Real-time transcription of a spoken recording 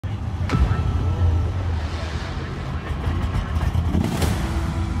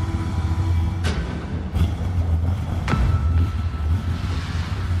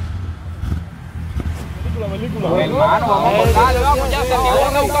Hermano, vamos a buscarlo, vamos ya, anda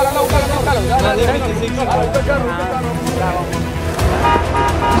a buscarlo, anda a buscarlo.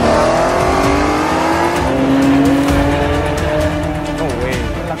 No, güey.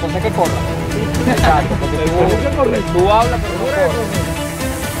 La cosa es que corra. Exacto, porque tú hablas, pero no corres.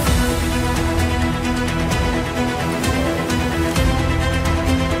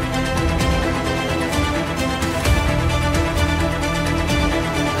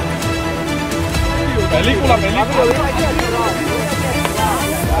 Película.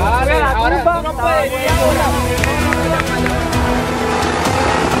 Ahora tú no puedes ir ahora.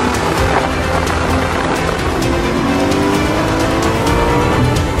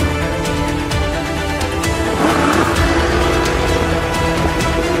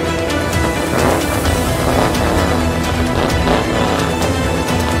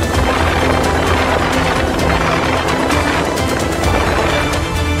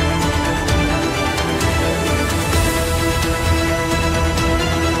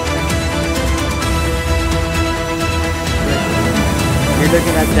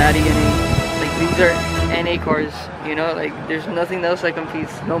 Looking at Daddy NA, like these are NA cars, you know, like there's nothing else that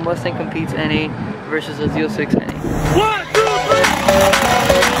competes. No Mustang competes NA versus a Z06 NA. 1, 2, 3.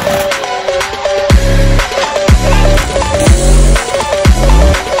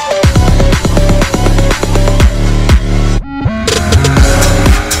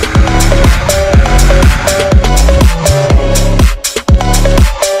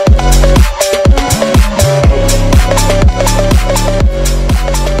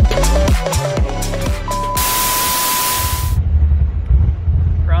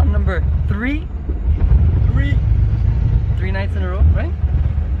 Three nights in a row, right?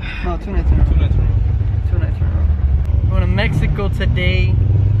 No, 2 nights in a row. 2 nights in a row. 2 nights in a row. We're going to Mexico today.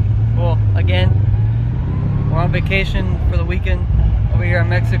 Well, again, we're on vacation for the weekend over here in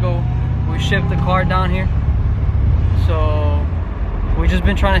Mexico. We shipped the car down here. So, we've just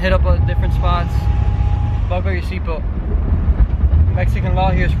been trying to hit up different spots. Buckle your seatbelt. Mexican law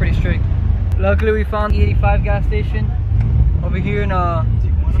here is pretty strict. Luckily, we found the 85 gas station over here in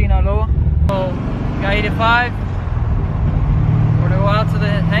Sinaloa. So, got 85. We're gonna go out to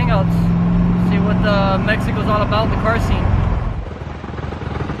the hangouts, see what Mexico's all about, the car scene.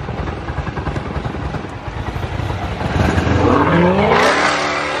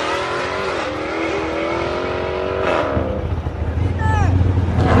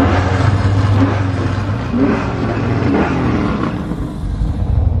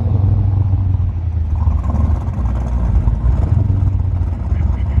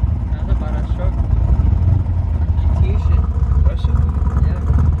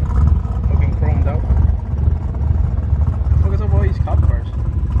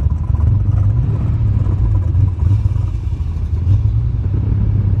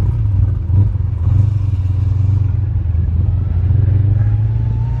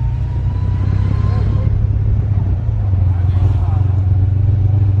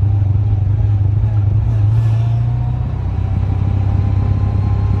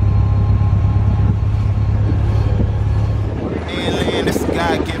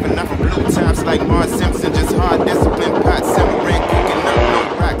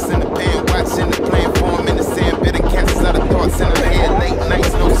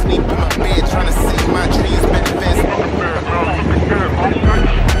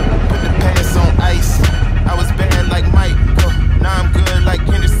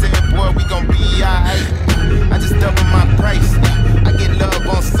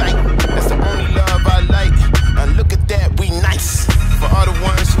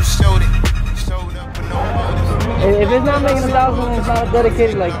 If it's not making 1,000 and it's not a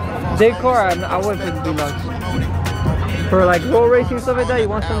dedicated like big car, I wouldn't pick the deluxe. For like road racing and stuff like that, you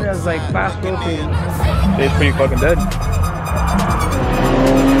want something that's like fast rotating. They're pretty fucking dead.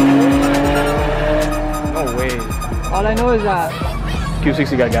 No way. All I know is that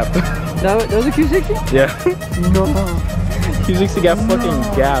Q60 got gapped. That was a Q60? Yeah. No. Q60 got fucking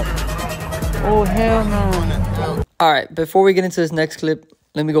gapped. Oh hell no. Alright, before we get into this next clip,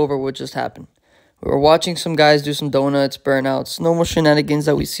 let me go over what just happened. We were watching some guys do some donuts, burnouts, normal shenanigans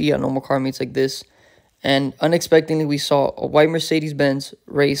that we see at normal car meets like this. And unexpectedly, we saw a white Mercedes-Benz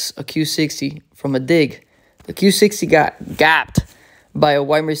race a Q60 from a dig. The Q60 got gapped by a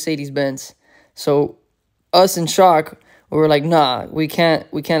white Mercedes-Benz. So us in shock, we were like, nah, we can't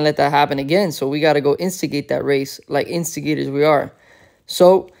let that happen again. So we got to go instigate that race like instigators we are.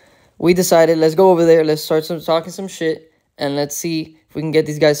 So we decided, let's go over there. Let's start talking some shit. And let's see if we can get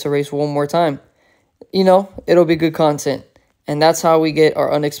these guys to race one more time. You know, it'll be good content. And that's how we get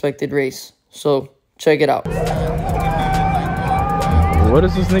our unexpected race. So check it out. What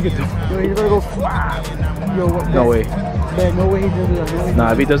does this nigga do? He's gonna go. Yo, No way. man, no way he does that. No way.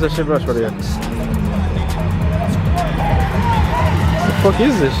 Nah, if he does that shit, bro, I swear to God. The fuck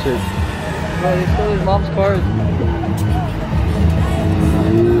is this shit? Bro, they stole his mom's cars.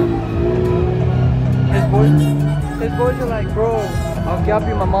 His boys are like, bro, I'll give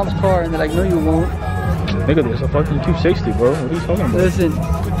you my mom's car, and they're like, no, you won't. Nigga, there's a fucking 260, bro. What are you talking about? Listen,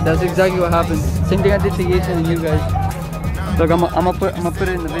 that's exactly what happened. Same thing I did to Jason and you guys. Look, I'm gonna put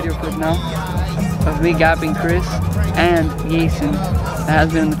it in the video clip now of me gapping Chris and Jason that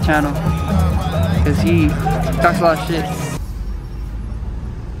has been on the channel, because he talks a lot of shit.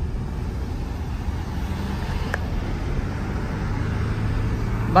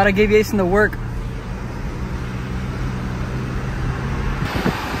 About to give Jason the work.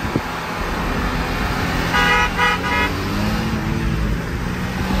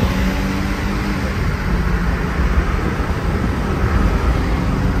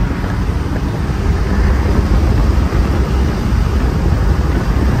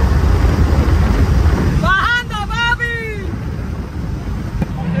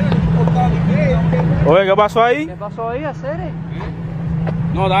 Oye, ¿qué pasó ahí? ¿Qué pasó ahí, Acere?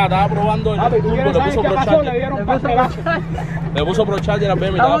 No, estaba probando el turbo, le puso procharger. Le puso procharger a la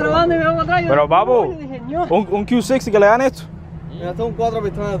BMW. Estamos grabando y me vamos atrás. Pero, papu, un Q60 que le dan esto. Mira, esto es un 4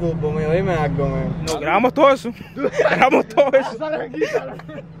 pistones de turbo, mío. Dime algo, man. No, grabamos todo eso. Grabamos todo eso.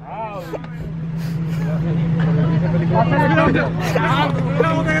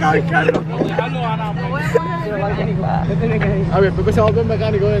 A ver, ¿por qué se va a volver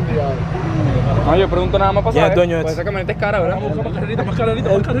mecánico hoy en día? No, yo pregunto nada más para ¿Quién es saber. dueño de Pues esto? esa camioneta es cara, ¿verdad? Más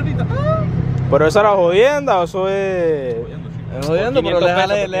carrerita. Pero esa era jodienda o eso es. Es jodiendo, pero le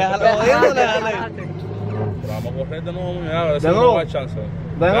jale jodiendo, le jale. Vamos a correr de nuevo, a ver si ¿De no nuevo? va a chance.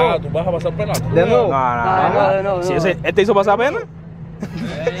 ¿De nuevo? ¿Tú vas a pasar pena? ¿De nuevo? No. Si ese, ¿este hizo pasar pena?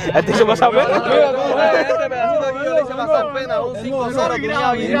 ¿Este hizo pasar pena? Este pedacito aquí yo le hice pasar pena, un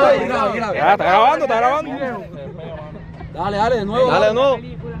 5-0. Ya, está grabando. Dale, de nuevo. Dale, de nuevo.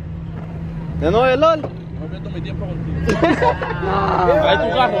 De nuevo, el LOL. No pierdo mi tiempo contigo.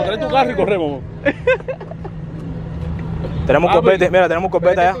 Trae tu carro y corremos. Tenemos copete, mira, tenemos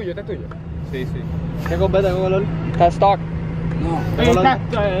copete allá. Este es tuyo. Sí. ¿Qué compete con el LOL? Está stock.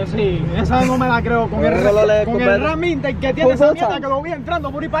 Sí, esa no me la creo. Con el Ram Inter que tiene esa mierda que lo vi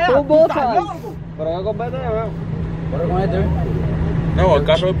entrando por ahí para allá. ¿Estás loco? ¿Pero qué compete, veo? Pero con este, No, el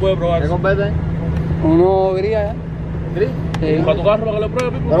carro él puede probar. ¿Qué compete? Uno gris allá. ¿Gris? Sí. ¿Para tu carro para que lo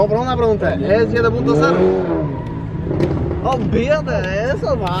pruebe, Pipo? Pero una pregunta, ¿es el 7.0? Olvídate de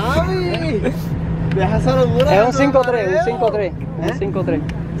eso, mami. Deja esa locura. Es un 5.3, un 5.3. Un 5.3.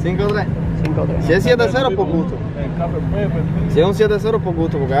 5-3. 5.3. Si es 7-0 por gusto. El carro es Pepe. Si es un 7-0 por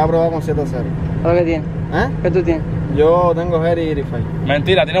gusto, porque voy a probar con 7-0. ¿Lo que tienes? ¿Eh? ¿Qué tú tienes? Yo tengo Harry y Irify.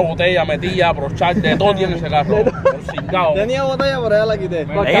 Mentira, tiene botella, metilla, procharger, de todo tiene ese carro. Un cingado. Tenía botella, pero ya la quité. ¿En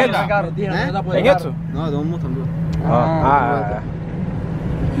esto? ¿En esto? No, tengo un Mustang.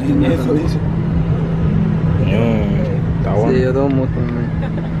 Eso dice. Está bueno. Sí, yo tengo un Mustang.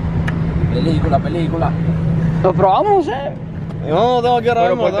 Película. Lo probamos, Yo no tengo que ahora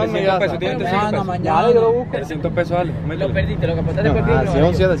mismo, tengo en mi 300 casa. pesos, tiene 300 pesos. Mañana yo lo busco. 300 pesos, dale. Lo perdiste, lo que pasaste por Ah,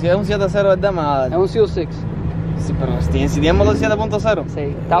 si es un 7-0 es de más. Es un C6. Sí, pero si tiene motor 7.0 Sí.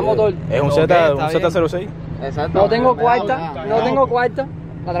 Está motor. Es un Ok, Z, está un Z06. Exacto. No tengo Me da, cuarta. me No da. tengo cuarta.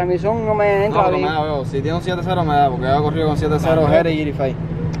 La transmisión no me No, entra pero me bien. da, veo. Si tiene un 7-0 me da, porque yo he corrido con 7-0 Harry y Irify.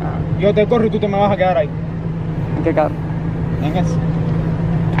 Yo te corro y tú te me vas a quedar ahí. ¿En qué carro? ¿En ese?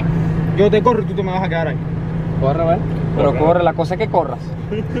 Yo te corro y tú te me vas a quedar ahí. Corre, ¿ves? Pero corre, la cosa es que corras.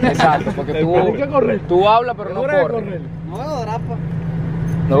 Exacto, porque Tú hablas, pero no corres. No veo drapa.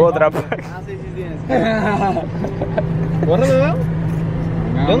 No hubo trapa. Ah, sí tienes. Corre, me veo.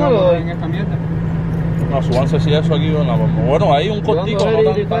 Yo no lo doy. En esta mierda. No, súbanse si eso aquí. Bueno, hay un cortico.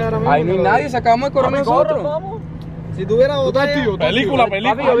 Ahí no hay nadie, se acabamos de correr nosotros. Si tuviera botella. Película. Papi,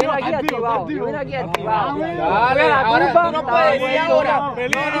 yo vine aquí activado. Yo vine aquí activado. Dale, ahora tú no puedes decir ahora. No,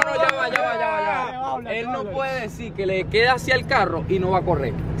 ya. Él no puede decir que le queda hacia el carro y no va a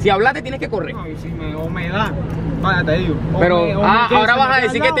correr. Si hablaste, tienes que correr. O me da. Vaya, te digo. Pero, ahora vas a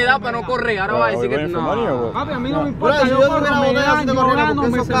decir que te da para no correr. Ahora vas a decir que no. Papi, a mí no me importa. Si yo tuviera botella, si te corriera, porque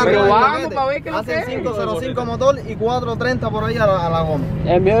esos carros. Pero vamos para ver qué lo que hacen es. 505 motor y 430 por ahí a la goma.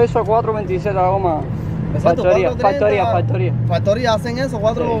 El mío hizo 4.27 la goma. Exacto, Factoría. Factoría hacen eso,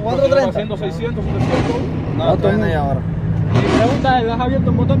 430. haciendo 600, 700. No, estoy ahí ahora. Mi pregunta es, ¿le has abierto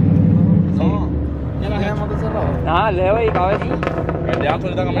el motor? No. Ya la ¿Tienes motor cerrado? Nada, le doy cabeza. El de Anthony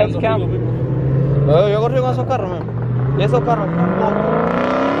está cambiando. Cam. Pero yo corrí con esos carros, man. Y esos carros,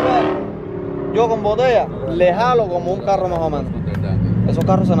 yo con botella le jalo como un carro más o menos. Esos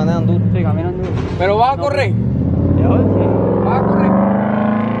carros se manejan duros. Sí, caminan Pero va a correr. Va a correr.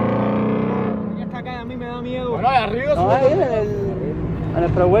 Esta calle a mí me da miedo. Bueno, ahí arriba. No, ahí en el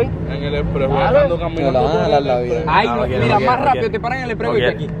freeway. En el expressway, ando caminando por el expressway. Ay, no, mira, más rápido te paran en el expressway que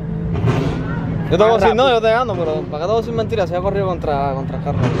aquí. Yo te voy a decir, no, yo te gano, pero para que te voy a decir mentiras, se ha corrido contra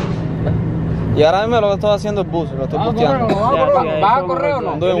carro. Y ahora mismo lo que estoy haciendo es bus, lo estoy busteando. ¿Vas a correr o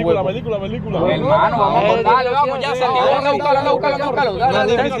no? Ando en Película, Whipple. película. Hermano, vamos a dale, vamos ya, Santiago, anda a buscarlo.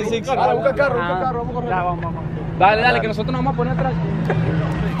 Dale, Una dale. C6. Busca el carro, vamos a correr. Dale, que nosotros nos vamos a poner atrás.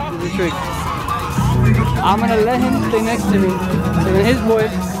 I'm gonna let him stay next to me. So then his boy,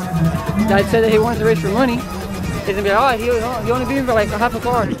 that said that he wants to race for money, he's gonna be like, oh, he only beat me for like a half a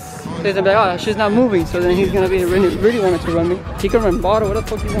car. So he's gonna be like, oh, she's not moving. So then he's gonna be really wanted to run me. He can run bottle, what the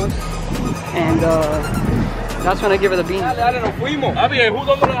fuck he wants. And that's when I give her the bean. Dale, nos fuimos. Papi, ¿el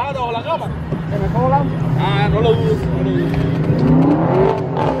jugo no lo dejaste bajo la cama? ¿Se me fue volando? Ah, no lo dudo.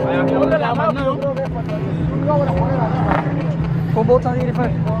 Vaya, la mano. Full bolt on the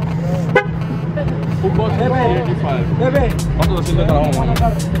 85. Un bote de 85. ¿Cuánto decirte que la vamos a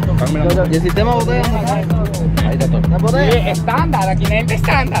mandar? Y el sistema botella. Ahí está todo. Estándar, aquí no hay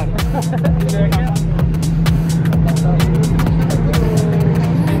estándar.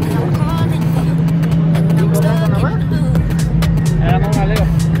 Éramos una Leo.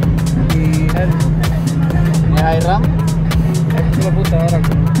 Y él. ¿Y RAM? Eso lo puse ahora.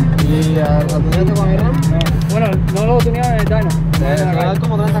 ¿Y la tuneaste con RAM? No. Bueno, no lo tenía en el dyno. Debe dar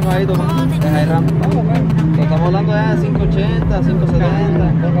como 30 caballitos de RAM. Estamos hablando ya de 580, 570.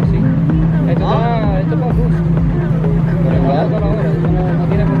 Algo así. Esto es para bus. No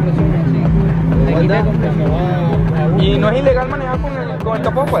tiene compresión así. Hay que tener compresión. ¿Y no es ilegal manejar con el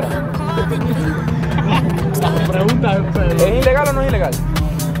capó afuera? Pregunta, ¿Es ilegal o no es ilegal?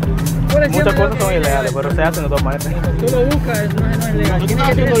 Muchas cosas son ilegales, pero se hacen de todas maneras. Tú lo buscas, no es legal. Tienes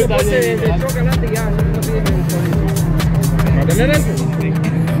que tener soporte de choque adelante y ya, no pide ¿no tener eso?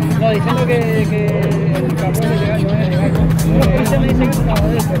 no, diciendo que el capó es ilegal, no es legal. La policía me dice que es una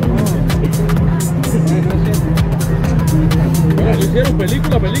joder, pero no es cierto. Bueno, ¿lo hicieron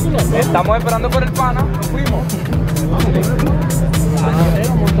película? Estamos esperando por el pana, nos fuimos.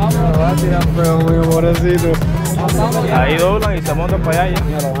 Va a tirar feo, mío, pobrecito. Ahí doblan y se montan para allá.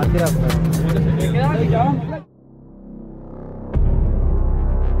 Mira, lo van a tirar feo.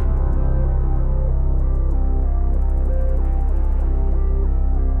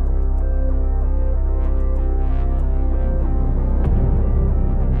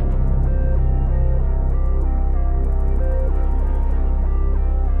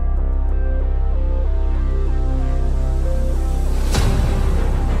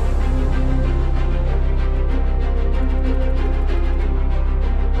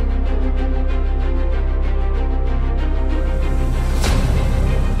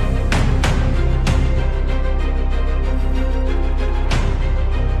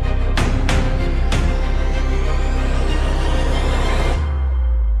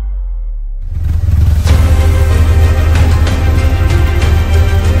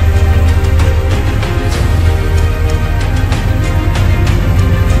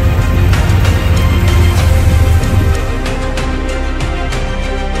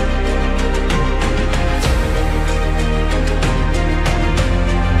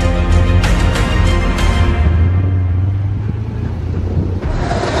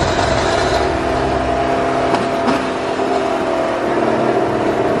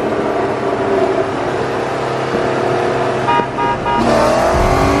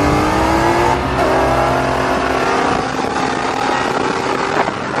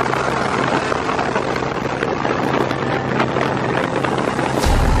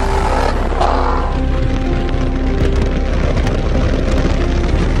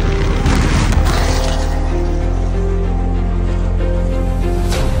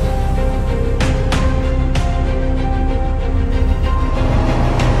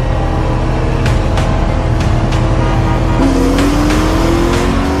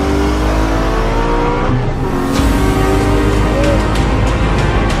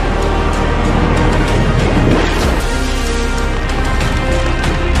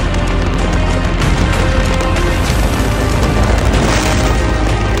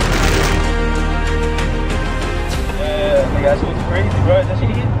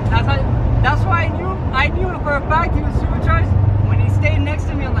 That's why I knew for a fact he was supercharged. When he stayed next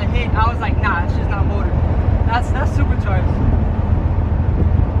to me, I'm like, hey, I was like, nah, it's just not motor. That's supercharged.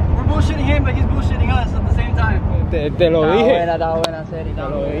 We're bullshitting him, but he's bullshitting us at the same time. Te lo dije. Está buena serie. Te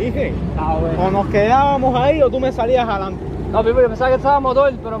lo dije. Está buena. O nos quedábamos ahí o tú me salías jalando. No, yo pensaba que estaba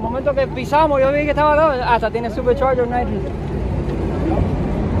motor, pero el momento que pisamos yo vi que estaba hasta tiene supercharger nitrogen.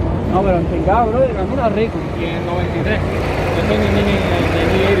 No, pero en pingado, bro, camina rico. Y en el 93. Yo soy ni No,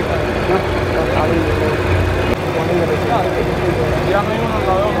 está bien, ya me uno al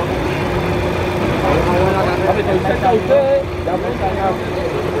lado de otro. una buena carrera. Estoy cerca de ustedes. Ya me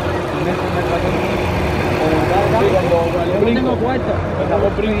Yo tengo cuarto.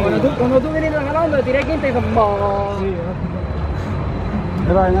 Cuando tú viniste jalando, le tiré quinta y dices,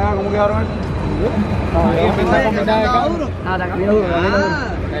 ¿Cómo quedaron eso? Ahí empezamos mitad de carro. Ah, te camino duro,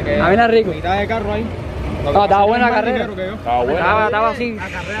 camina rico. Mitad de carro ahí. No, estaba buena la carrera. Estaba buena. Estaba así. La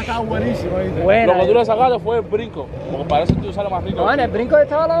carrera estaba buenísima. Buena. Lo que tú le sacaste fue el brinco. Porque parece que tú sales más rico. No, en el brinco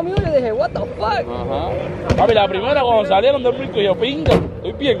estaba al lado mío y yo dije, what the fuck. Ajá. Papi, la primera cuando salieron del brinco, yo, pinga,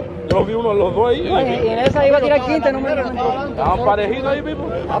 estoy bien. Yo los vi uno, los dos ahí. Y en esa iba a tirar quinta y no me dio. Estaban parejitos ahí, Pipo.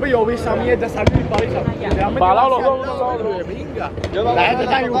 Papi, yo vi esa mierda salir para Parados los dos, uno con otro. Yo la gente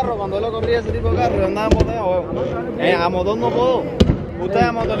está en carro, cuando él lo corría ese tipo de carro, yo andaba en botella, a motor no puedo. Usted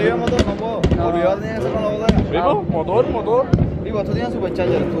a motor, yo a motor no puedo. Olvidado tiene que ser con la botella. Pipo, motor. Pipo, esto tiene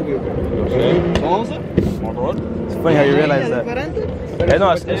supercharger estúpido. Sí. ¿Son 11? Motor. ¿Es diferente?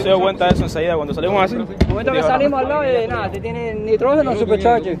 No, se dio cuenta de eso enseguida cuando salimos así. En el momento que salimos al lado, nada, te tiene nitrógeno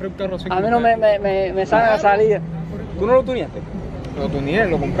supercharger. A mí no me sale la salida. ¿Tú no lo tuneaste? Lo tuneé,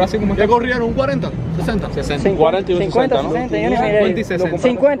 lo compré así como... ¿Qué corrieron? ¿Un 40? ¿60? 60. 40 y un 50, 60, ¿no? 60, yo ni me 50 y 60.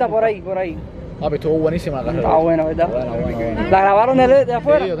 50 por ahí. Papi, estuvo buenísima la carrera. Estaba buena, ¿verdad? Buena. ¿La grabaron de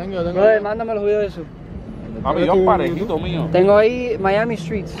afuera? Sí, yo tengo. Brother, mándame los videos de eso. Papi, yo parejito mío. Tengo ahí Miami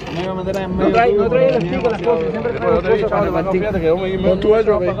Streetz. Me iba a meter en No trae el stick con las cosas, siempre traigo cosas para el partido. Fíjate que yo me Con tu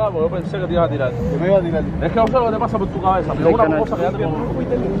otro, para acá, porque yo pensé que te ibas a tirar. Yo me iba a tirar. Es que no sé lo que te pasa por tu cabeza, pero una cosa que ya te como...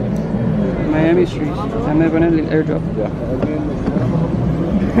 Miami Streetz. Déjame ponerle el airdrop.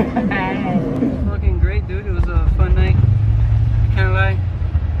 Fucking great, dude. It was a fun night. I can't lie.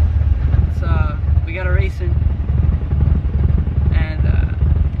 We got a racing. And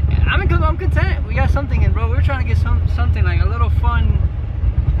I'm content. We got something in, bro. We were trying to get something like a little fun.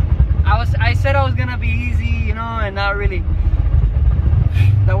 I said I was gonna be easy, you know, and not really.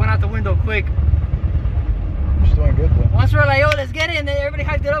 That went out the window quick. She's doing good though. Once we're like, yo, let's get it, and then everybody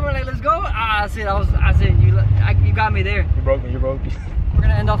hyped it up. We're like, let's go. I said, you got me there. You broke me. We're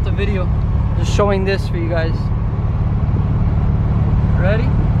gonna end off the video just showing this for you guys. Ready?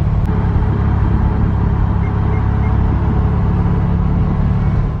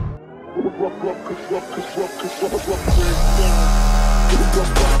 Break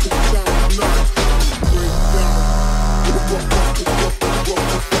down.